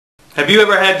Have you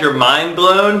ever had your mind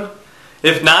blown?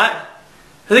 If not,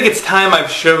 I think it's time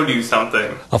I've showed you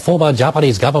something. A former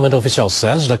Japanese government official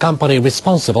says the company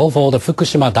responsible for the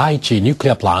Fukushima Daiichi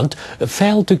nuclear plant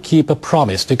failed to keep a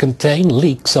promise to contain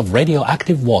leaks of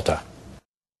radioactive water.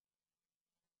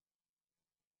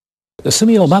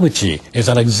 Sumio Mabuchi is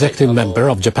an executive member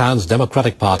of Japan's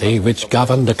Democratic Party, which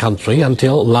governed the country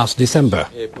until last December.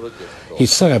 He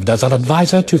served as an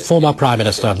advisor to former Prime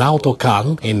Minister Naoto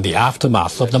Kan in the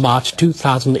aftermath of the March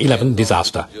 2011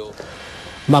 disaster.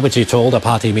 Mabuchi told a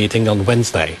party meeting on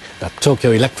Wednesday that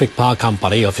Tokyo Electric Power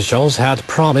Company officials had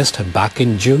promised back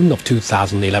in June of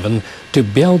 2011 to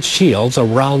build shields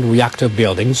around reactor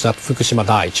buildings at Fukushima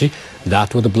Daiichi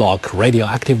that would block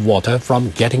radioactive water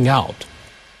from getting out.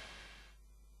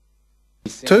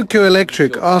 Tokyo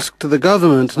Electric asked the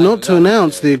government not to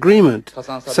announce the agreement,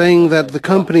 saying that the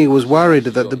company was worried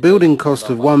that the building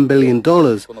cost of $1 billion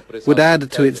would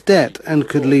add to its debt and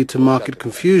could lead to market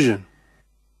confusion.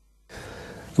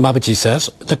 Mabuchi says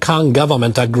the Kan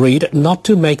government agreed not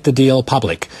to make the deal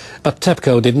public, but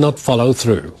TEPCO did not follow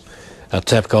through. A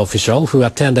TEPCO official who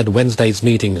attended Wednesday's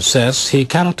meeting says he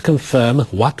cannot confirm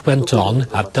what went on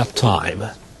at that time.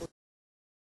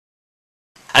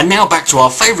 And now back to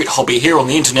our favourite hobby here on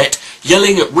the internet,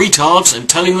 yelling at retards and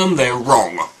telling them they're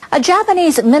wrong. A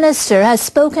Japanese minister has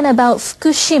spoken about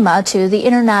Fukushima to the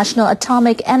International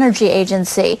Atomic Energy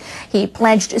Agency. He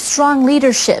pledged strong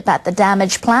leadership at the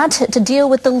damaged plant to deal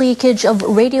with the leakage of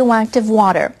radioactive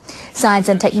water. Science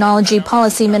and Technology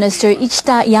Policy Minister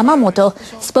Ichita Yamamoto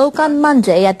spoke on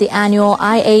Monday at the annual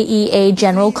IAEA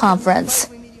General Conference.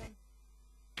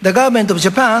 The government of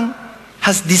Japan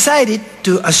has decided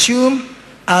to assume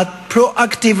a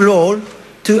proactive role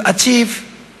to achieve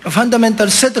a fundamental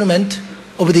settlement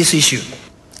of this issue.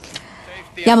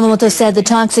 Yamamoto said the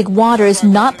toxic water is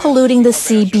not polluting the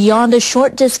sea beyond a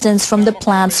short distance from the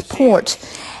plant's port.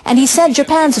 And he said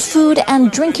Japan's food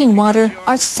and drinking water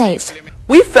are safe.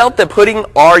 We felt that putting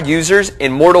our users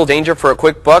in mortal danger for a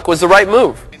quick buck was the right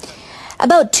move.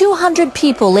 About 200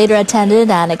 people later attended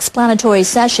an explanatory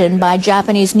session by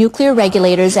Japanese nuclear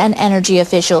regulators and energy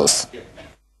officials.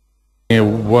 It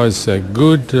was a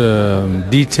good,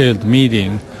 detailed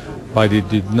meeting, but it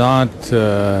did not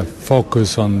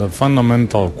focus on the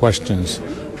fundamental questions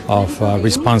of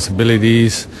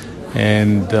responsibilities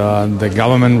and the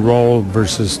government role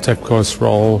versus TEPCO's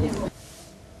role.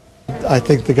 I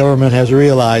think the government has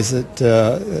realized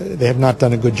that they have not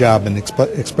done a good job in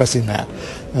expressing that,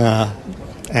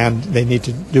 and they need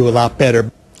to do a lot better.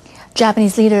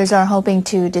 Japanese leaders are hoping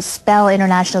to dispel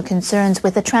international concerns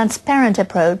with a transparent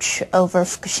approach over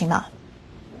Fukushima.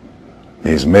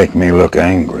 These make me look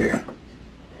angry.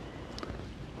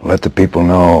 Let the people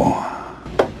know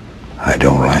I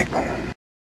don't like them.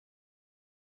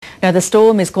 Now, the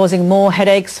storm is causing more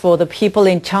headaches for the people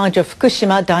in charge of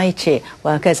Fukushima Daiichi.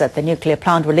 Workers at the nuclear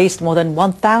plant released more than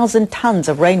 1,000 tons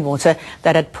of rainwater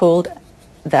that had pooled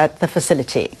at the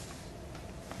facility.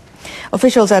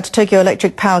 Officials at Tokyo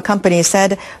Electric Power Company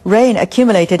said rain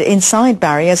accumulated inside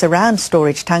barriers around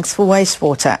storage tanks for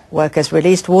wastewater. Workers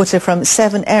released water from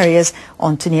 7 areas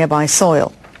onto nearby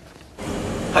soil.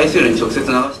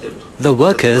 The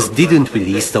workers didn't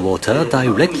release the water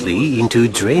directly into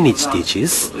drainage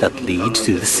ditches that lead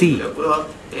to the sea.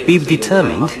 We've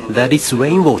determined that it's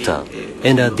rainwater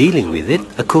and are dealing with it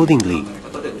accordingly.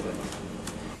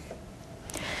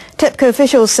 TEPCO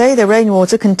officials say the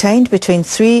rainwater contained between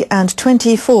 3 and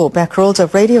 24 becquerels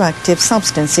of radioactive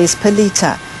substances per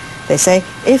litre. They say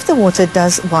if the water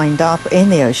does wind up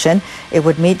in the ocean, it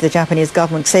would meet the Japanese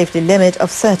government safety limit of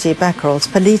 30 becquerels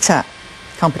per litre.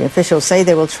 Company officials say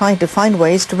they will try to find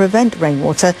ways to prevent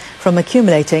rainwater from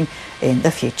accumulating in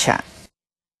the future.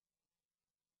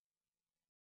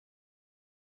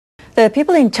 The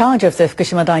people in charge of the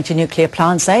Fukushima Daiichi nuclear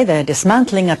plant say they're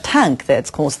dismantling a tank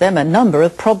that's caused them a number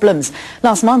of problems.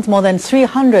 Last month, more than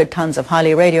 300 tons of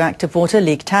highly radioactive water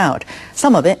leaked out.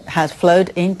 Some of it had flowed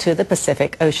into the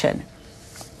Pacific Ocean.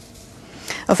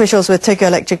 Officials with Tokyo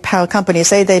Electric Power Company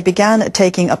say they began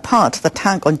taking apart the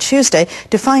tank on Tuesday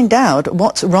to find out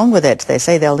what's wrong with it. They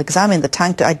say they'll examine the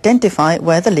tank to identify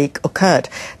where the leak occurred.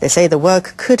 They say the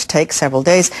work could take several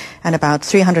days and about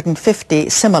 350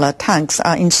 similar tanks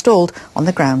are installed on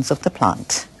the grounds of the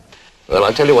plant. Well,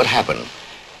 I'll tell you what happened.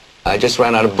 I just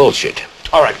ran out of bullshit.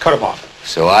 All right, cut him off.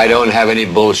 So I don't have any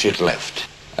bullshit left.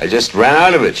 I just ran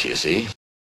out of it, you see.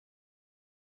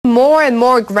 More and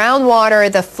more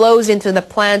groundwater that flows into the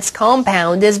plant's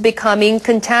compound is becoming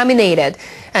contaminated,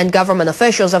 and government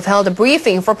officials have held a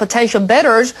briefing for potential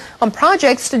bidders on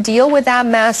projects to deal with that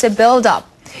massive buildup.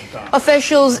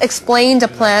 Officials explained a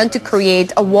plan to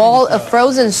create a wall of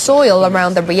frozen soil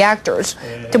around the reactors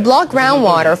to block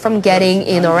groundwater from getting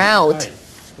in or out.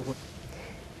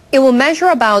 It will measure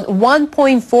about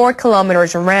 1.4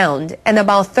 kilometers around and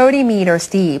about 30 meters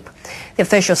deep. The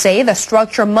officials say the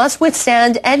structure must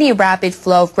withstand any rapid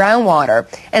flow of groundwater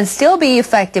and still be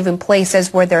effective in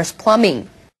places where there's plumbing.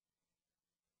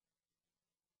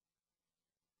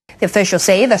 The officials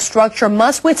say the structure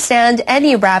must withstand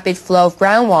any rapid flow of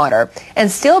groundwater and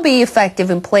still be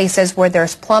effective in places where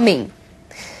there's plumbing.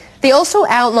 They also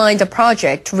outlined a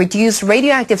project to reduce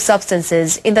radioactive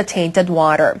substances in the tainted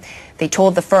water. They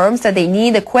told the firms that they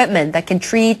need equipment that can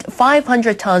treat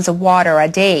 500 tons of water a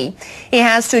day. It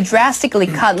has to drastically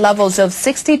cut levels of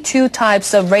 62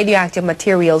 types of radioactive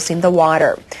materials in the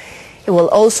water. It will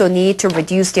also need to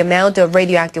reduce the amount of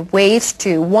radioactive waste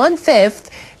to 1/5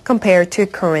 compared to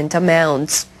current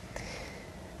amounts.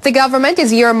 The government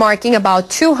is earmarking about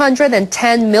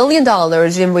 $210 million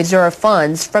in reserve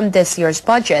funds from this year's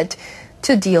budget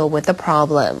to deal with the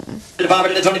problem.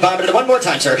 One more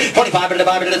time, sir. 25,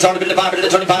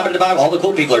 all the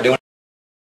cool people are doing.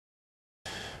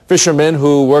 Fishermen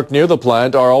who work near the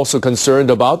plant are also concerned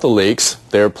about the leaks.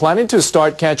 They're planning to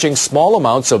start catching small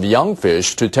amounts of young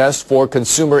fish to test for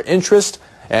consumer interest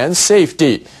and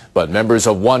safety. But members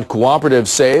of one cooperative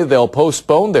say they'll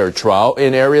postpone their trial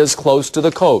in areas close to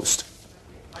the coast.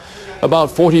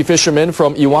 About 40 fishermen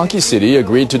from Iwaki City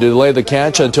agreed to delay the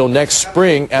catch until next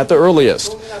spring at the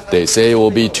earliest. They say it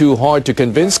will be too hard to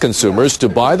convince consumers to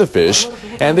buy the fish,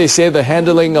 and they say the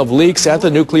handling of leaks at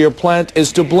the nuclear plant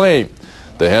is to blame.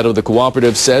 The head of the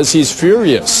cooperative says he's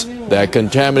furious that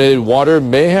contaminated water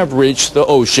may have reached the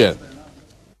ocean.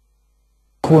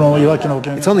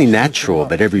 It's only natural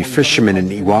that every fisherman in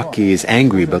Iwaki is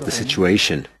angry about the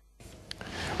situation.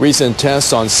 Recent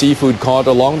tests on seafood caught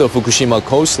along the Fukushima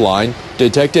coastline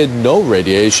detected no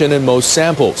radiation in most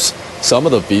samples. Some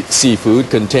of the seafood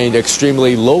contained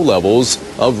extremely low levels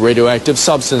of radioactive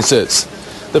substances.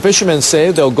 The fishermen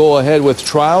say they'll go ahead with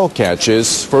trial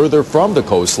catches further from the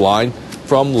coastline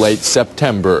from late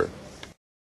September.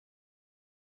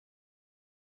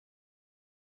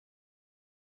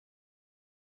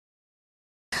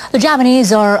 The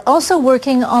Japanese are also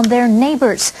working on their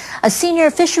neighbors. A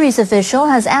senior fisheries official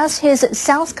has asked his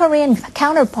South Korean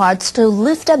counterparts to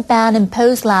lift a ban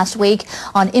imposed last week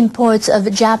on imports of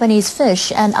Japanese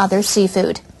fish and other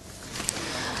seafood.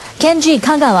 Kenji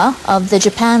Kagawa of the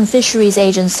Japan Fisheries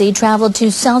Agency traveled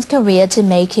to South Korea to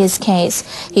make his case.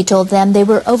 He told them they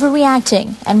were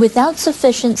overreacting and without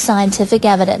sufficient scientific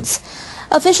evidence.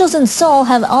 Officials in Seoul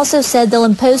have also said they'll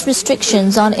impose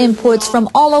restrictions on imports from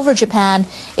all over Japan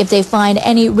if they find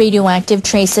any radioactive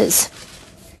traces.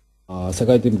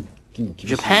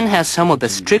 Japan has some of the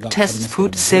strictest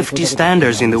food safety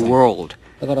standards in the world.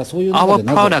 Our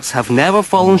products have never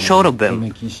fallen short of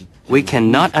them. We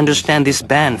cannot understand this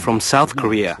ban from South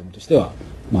Korea.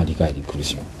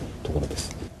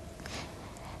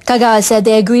 Kagawa said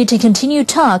they agreed to continue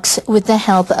talks with the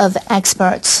help of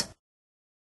experts.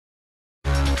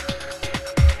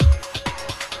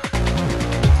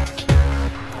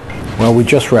 Well, we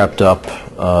just wrapped up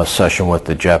a session with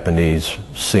the Japanese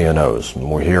CNOs,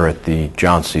 and we're here at the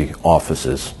Johnsey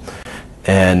offices.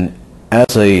 And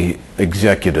as an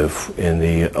executive in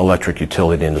the electric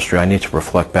utility industry, I need to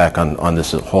reflect back on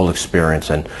this whole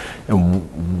experience and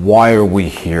why are we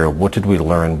here? What did we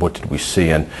learn? What did we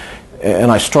see? And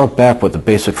I start back with the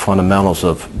basic fundamentals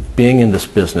of being in this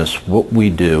business. What we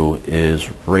do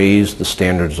is raise the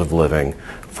standards of living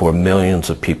for millions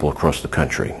of people across the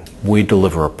country. We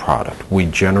deliver a product. We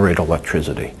generate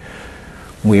electricity.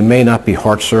 We may not be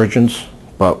heart surgeons,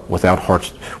 but without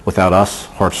us,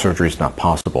 heart surgery is not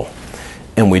possible.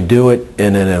 And we do it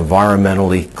in an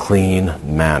environmentally clean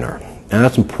manner. And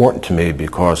that's important to me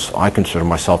because I consider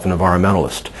myself an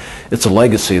environmentalist. It's a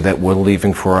legacy that we're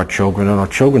leaving for our children and our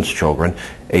children's children,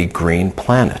 a green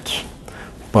planet.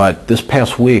 But this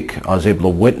past week, I was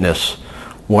able to witness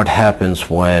what happens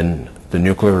when the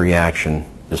nuclear reaction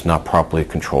is not properly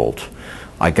controlled.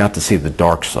 I got to see the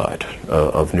dark side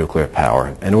of nuclear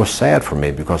power, and it was sad for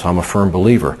me because I'm a firm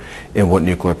believer in what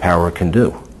nuclear power can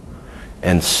do.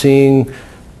 And seeing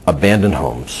abandoned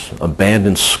homes,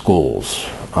 abandoned schools,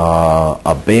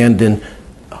 abandoned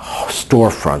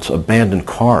storefronts, abandoned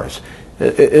cars,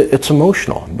 it's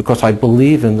emotional because I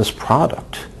believe in this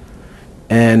product.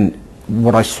 And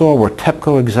what I saw were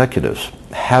TEPCO executives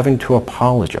having to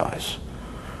apologize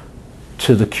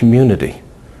to the community,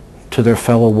 to their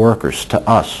fellow workers, to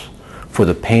us, for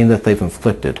the pain that they've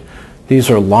inflicted. These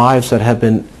are lives that have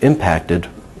been impacted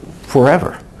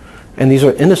forever. And these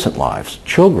are innocent lives,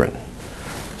 children.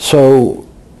 So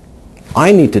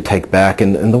I need to take back,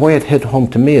 and the way it hit home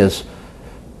to me is,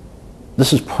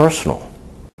 this is personal.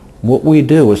 What we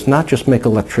do is not just make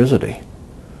electricity,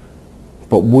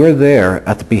 but we're there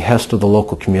at the behest of the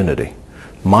local community.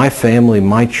 My family,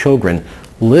 my children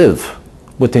live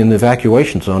within the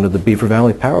evacuation zone of the Beaver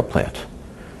Valley Power Plant.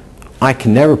 I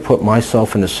can never put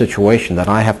myself in a situation that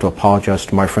I have to apologize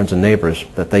to my friends and neighbors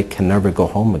that they can never go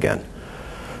home again.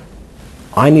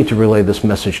 I need to relay this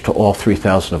message to all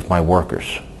 3,000 of my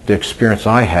workers. The experience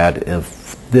I had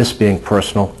of this being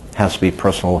personal has to be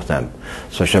personal with them,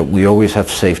 such that we always have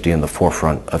safety in the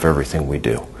forefront of everything we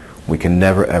do. We can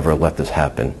never ever let this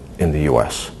happen in the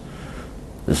U.S.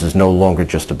 This is no longer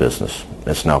just a business.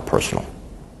 It's now personal.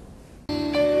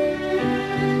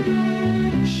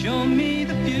 Show me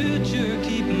the future,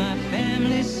 keep my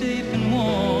family safe and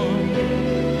warm.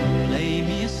 Play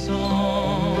me a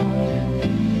song,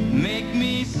 make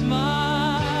me smile.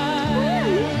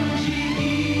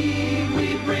 GE,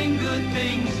 we bring good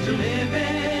things to live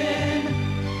in.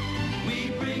 We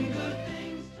bring good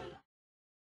things to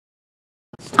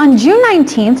live. On June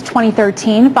 19,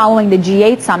 2013, following the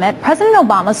G8 summit, President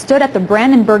Obama stood at the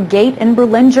Brandenburg Gate in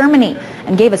Berlin, Germany,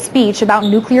 and gave a speech about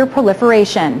nuclear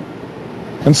proliferation.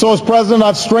 And so, as President,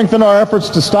 I've strengthened our efforts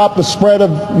to stop the spread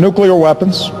of nuclear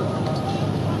weapons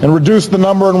and reduce the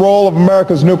number and role of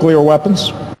America's nuclear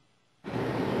weapons.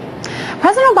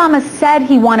 President Obama said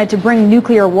he wanted to bring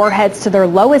nuclear warheads to their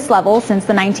lowest level since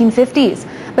the 1950s.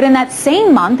 But in that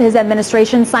same month, his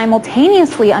administration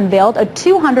simultaneously unveiled a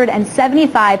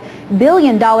 $275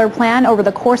 billion plan over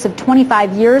the course of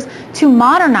 25 years to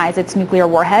modernize its nuclear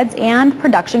warheads and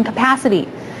production capacity.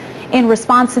 In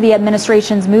response to the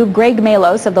administration's move, Greg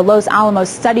Malos of the Los Alamos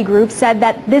Study Group said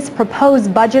that this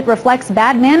proposed budget reflects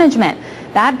bad management,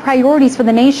 bad priorities for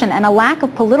the nation, and a lack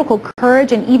of political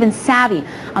courage and even savvy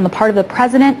on the part of the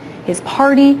president, his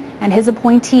party, and his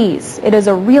appointees. It is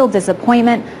a real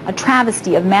disappointment, a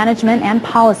travesty of management and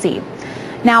policy.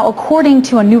 Now, according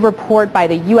to a new report by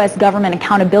the U.S. Government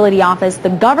Accountability Office, the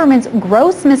government's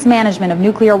gross mismanagement of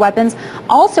nuclear weapons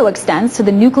also extends to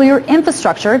the nuclear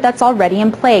infrastructure that's already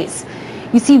in place.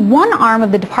 You see, one arm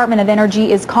of the Department of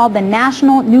Energy is called the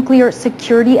National Nuclear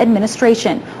Security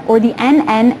Administration, or the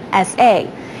NNSA.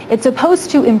 It's supposed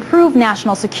to improve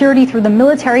national security through the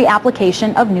military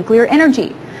application of nuclear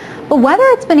energy. But whether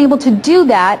it's been able to do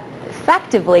that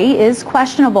effectively is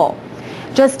questionable.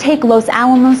 Just take Los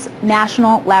Alamos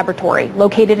National Laboratory,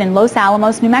 located in Los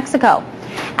Alamos, New Mexico.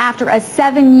 After a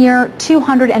 7-year,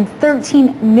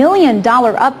 $213 million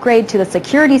upgrade to the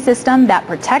security system that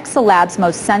protects the lab's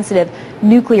most sensitive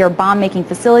nuclear bomb-making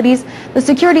facilities, the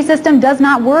security system does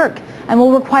not work and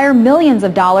will require millions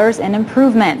of dollars in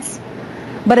improvements.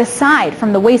 But aside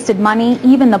from the wasted money,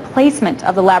 even the placement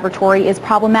of the laboratory is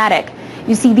problematic.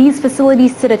 You see, these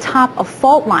facilities sit atop a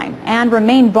fault line and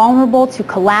remain vulnerable to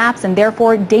collapse and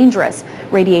therefore dangerous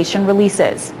radiation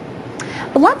releases.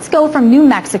 But let's go from New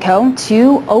Mexico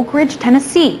to Oak Ridge,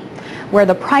 Tennessee, where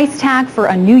the price tag for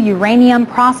a new uranium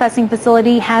processing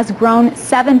facility has grown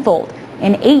sevenfold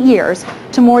in 8 years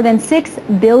to more than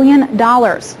 $6 billion,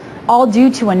 all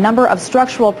due to a number of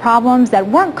structural problems that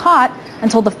weren't caught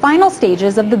until the final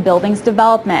stages of the building's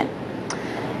development.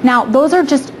 Now, those are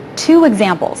just two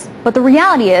examples, but the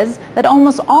reality is that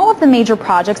almost all of the major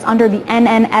projects under the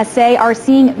NNSA are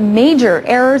seeing major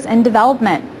errors in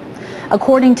development.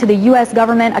 According to the U.S.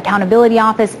 Government Accountability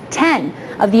Office, 10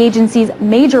 of the agency's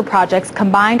major projects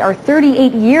combined are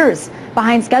 38 years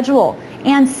behind schedule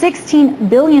and $16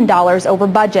 billion over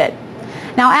budget.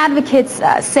 Now, advocates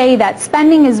say that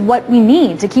spending is what we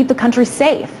need to keep the country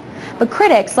safe. But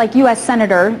critics like U.S.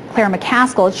 Senator Claire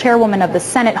McCaskill, chairwoman of the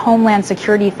Senate Homeland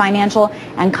Security Financial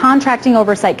and Contracting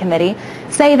Oversight Committee,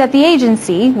 say that the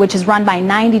agency, which is run by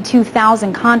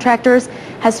 92,000 contractors,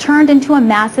 has turned into a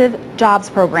massive jobs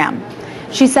program.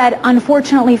 She said,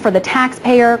 unfortunately for the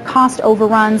taxpayer, cost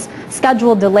overruns,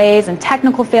 schedule delays, and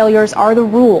technical failures are the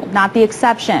rule, not the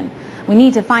exception. We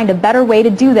need to find a better way to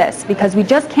do this because we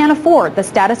just can't afford the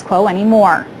status quo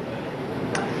anymore.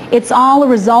 It's all a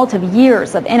result of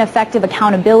years of ineffective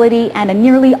accountability and a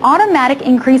nearly automatic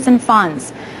increase in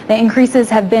funds. The increases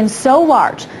have been so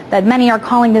large that many are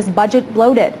calling this budget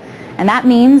bloated. And that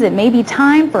means it may be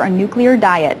time for a nuclear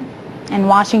diet. In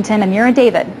Washington, Amira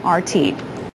David, RT.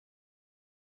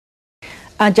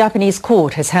 A Japanese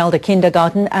court has held a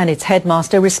kindergarten and its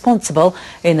headmaster responsible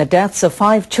in the deaths of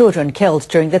 5 children killed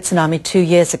during the tsunami 2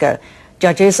 years ago.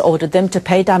 Judges ordered them to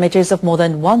pay damages of more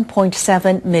than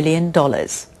 $1.7 million.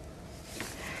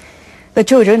 The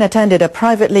children attended a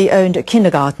privately owned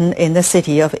kindergarten in the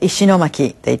city of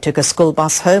Ishinomaki. They took a school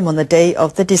bus home on the day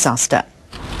of the disaster.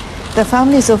 The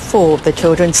families of 4 of the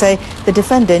children say the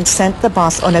defendants sent the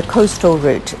bus on a coastal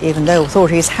route, even though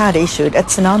authorities had issued a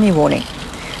tsunami warning.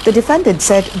 The defendants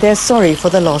said they're sorry for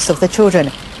the loss of the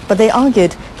children, but they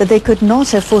argued that they could not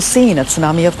have foreseen a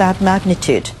tsunami of that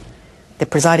magnitude. The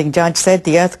presiding judge said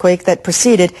the earthquake that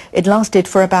preceded it lasted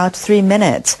for about 3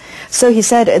 minutes. So he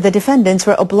said the defendants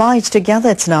were obliged to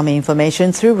gather tsunami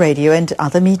information through radio and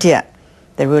other media.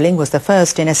 The ruling was the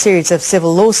first in a series of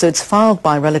civil lawsuits filed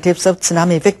by relatives of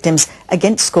tsunami victims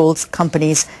against schools,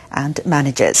 companies and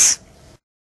managers.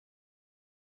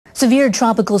 Severe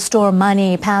tropical storm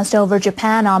Mani passed over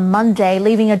Japan on Monday,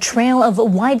 leaving a trail of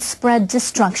widespread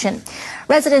destruction.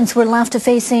 Residents were left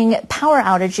facing power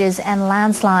outages and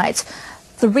landslides.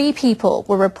 3 people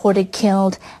were reported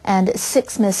killed and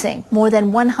 6 missing. More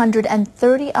than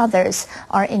 130 others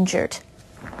are injured.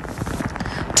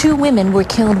 2 women were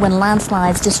killed when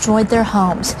landslides destroyed their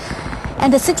homes.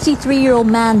 And a 63-year-old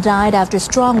man died after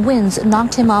strong winds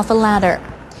knocked him off a ladder.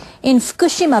 In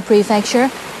Fukushima Prefecture,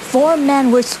 4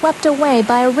 men were swept away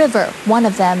by a river. 1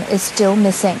 of them is still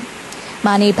missing.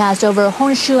 Mani passed over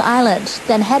Honshu Island,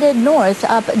 then headed north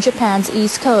up Japan's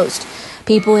east coast.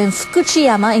 People in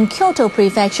Fukushima in Kyoto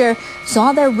Prefecture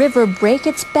saw their river break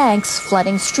its banks,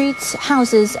 flooding streets,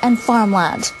 houses and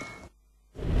farmland.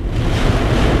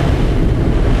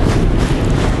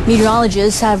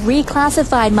 Meteorologists have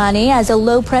reclassified Mani as a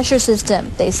low-pressure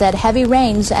system. They said heavy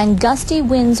rains and gusty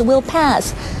winds will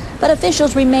pass, but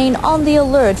officials remain on the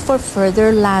alert for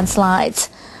further landslides.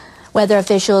 Weather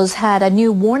officials had a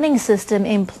new warning system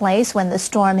in place when the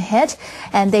storm hit,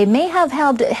 and they may have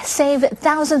helped save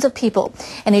thousands of people.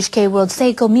 NHK World's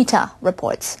Seiko Mita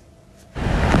reports.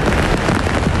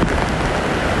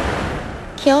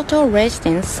 Kyoto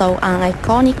residents saw an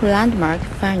iconic landmark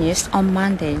vanish on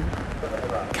Monday.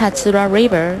 Katsura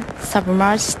River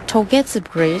submerged Togetsu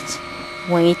Bridge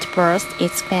when it burst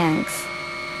its banks.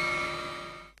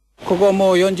 ここは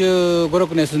もう45、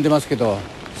6年住んでますけど、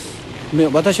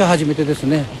私は初めてです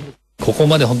ね。ここ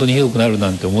まで本当にひどくなるな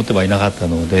んて思ってはいなかった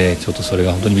ので、ちょっとそれ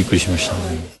が本当にびっくりしました。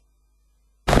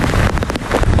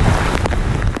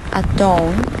At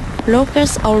dawn,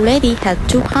 locals already had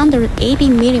 280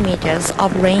 millimeters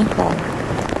of rainfall.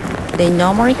 They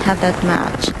normally have that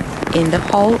much in the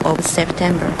whole of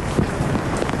September.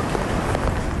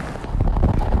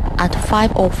 At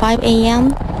 5:05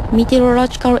 a.m.,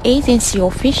 meteorological agency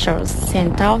officials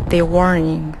sent out their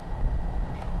warning.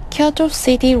 Kyoto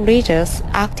city leaders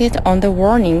acted on the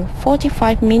warning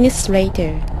 45 minutes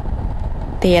later.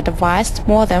 They advised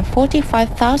more than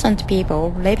 45,000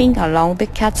 people living along the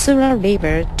Katsura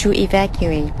River to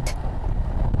evacuate.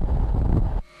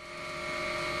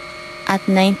 At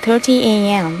 9:30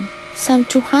 a.m., some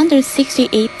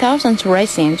 268,000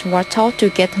 residents were told to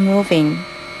get moving.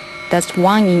 That's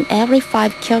 1 in every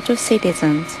 5 Kyoto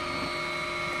citizens.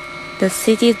 The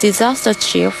city's disaster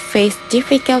chief faced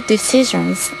difficult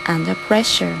decisions under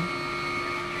pressure.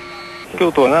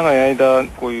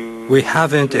 We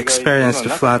haven't experienced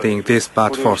flooding this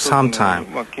bad for some time.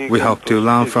 We hope to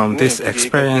learn from this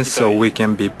experience so we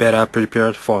can be better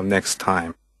prepared for next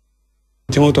time.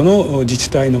 We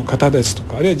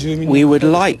would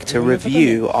like to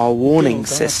review our warning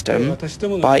system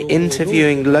by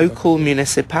interviewing local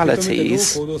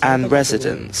municipalities and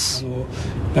residents.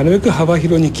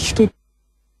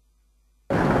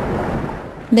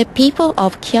 The people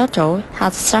of Kyoto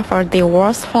have suffered the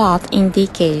worst flood in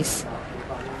decades,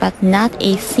 but not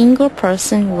a single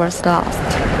person was lost.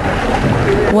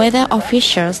 Weather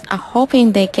officials are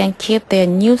hoping they can keep their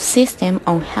new system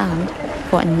on hand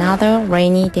for another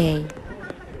rainy day.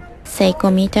 Seiko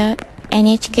Mita,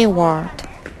 NHK World.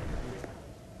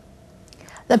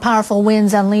 The powerful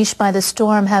winds unleashed by the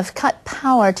storm have cut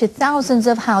power to thousands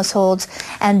of households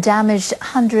and damaged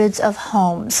hundreds of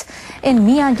homes. In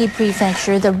Miyagi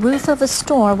Prefecture, the roof of a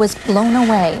store was blown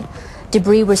away.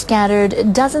 Debris were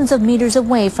scattered dozens of meters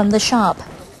away from the shop.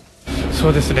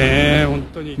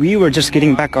 We were just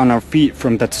getting back on our feet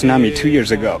from the tsunami 2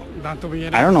 years ago.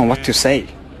 I don't know what to say.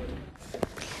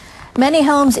 Many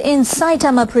homes in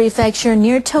Saitama Prefecture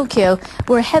near Tokyo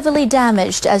were heavily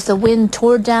damaged as the wind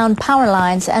tore down power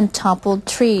lines and toppled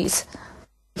trees.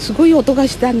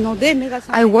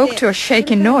 I woke to a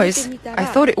shaking noise. I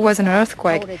thought it was an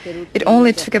earthquake. It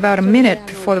only took about a minute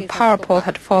before the power pole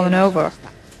had fallen over.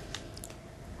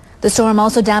 The storm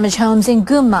also damaged homes in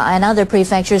Gunma and other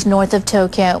prefectures north of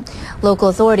Tokyo. Local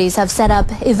authorities have set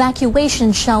up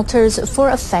evacuation shelters for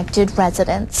affected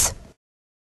residents.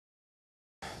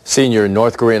 Senior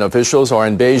North Korean officials are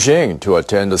in Beijing to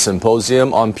attend a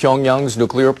symposium on Pyongyang's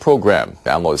nuclear program.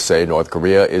 Analysts say North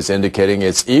Korea is indicating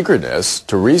its eagerness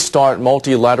to restart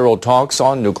multilateral talks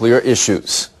on nuclear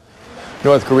issues.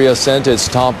 North Korea sent its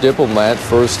top diplomat,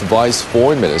 First Vice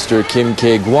Foreign Minister Kim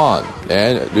Kye-gwan,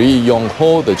 and Ri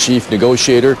Yong-ho, the chief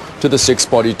negotiator, to the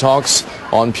six-party talks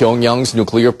on Pyongyang's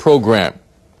nuclear program.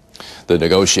 The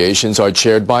negotiations are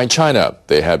chaired by China.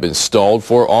 They have been stalled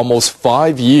for almost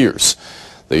 5 years.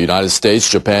 The United States,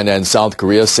 Japan, and South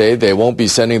Korea say they won't be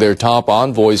sending their top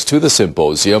envoys to the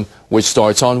symposium, which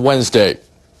starts on Wednesday.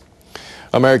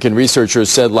 American researchers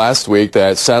said last week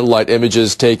that satellite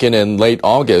images taken in late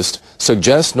August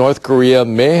suggest North Korea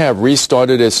may have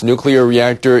restarted its nuclear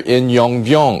reactor in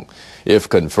Yongbyon. If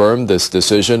confirmed, this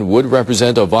decision would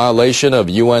represent a violation of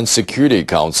UN Security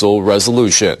Council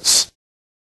resolutions.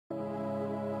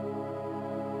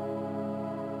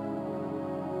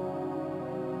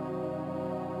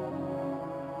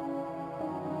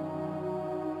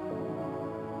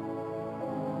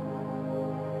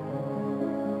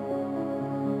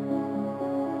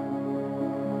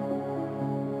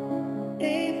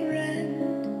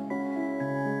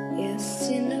 Yes,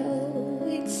 you know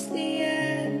it's the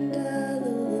end of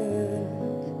the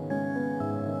world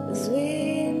as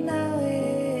we know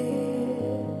it.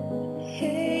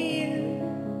 Hey you,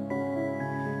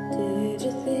 did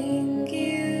you think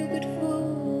you could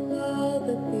fool all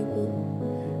the people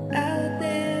out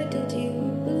there? Did you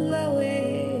blow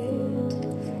it?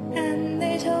 And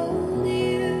they told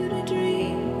you to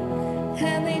dream,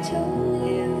 and they told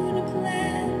you to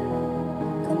plan.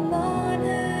 Come on,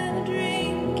 have a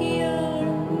drink, you're a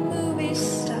movie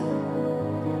star.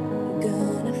 You're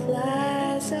gonna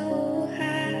fly so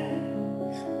high,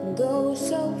 go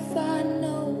so far,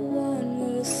 no one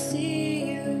will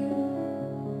see you.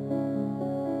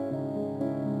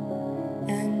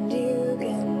 And you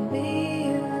can be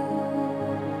you.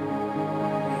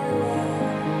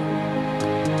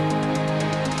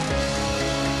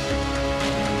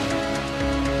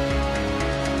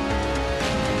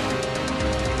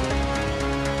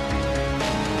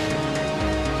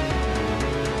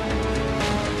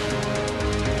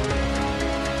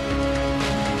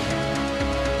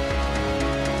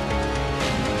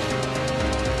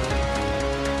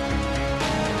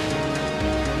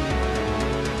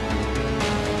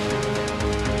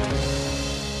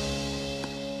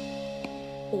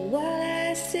 While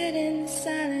I sit in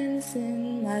silence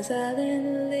in my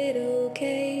silent little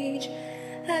cage,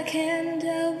 I can't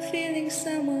help feeling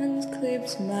someone's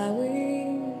clipped my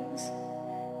wings.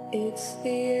 It's the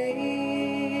age,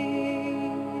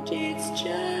 it's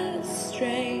just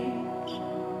strange,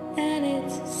 and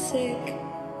it's sick.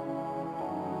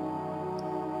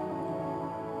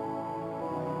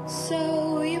 So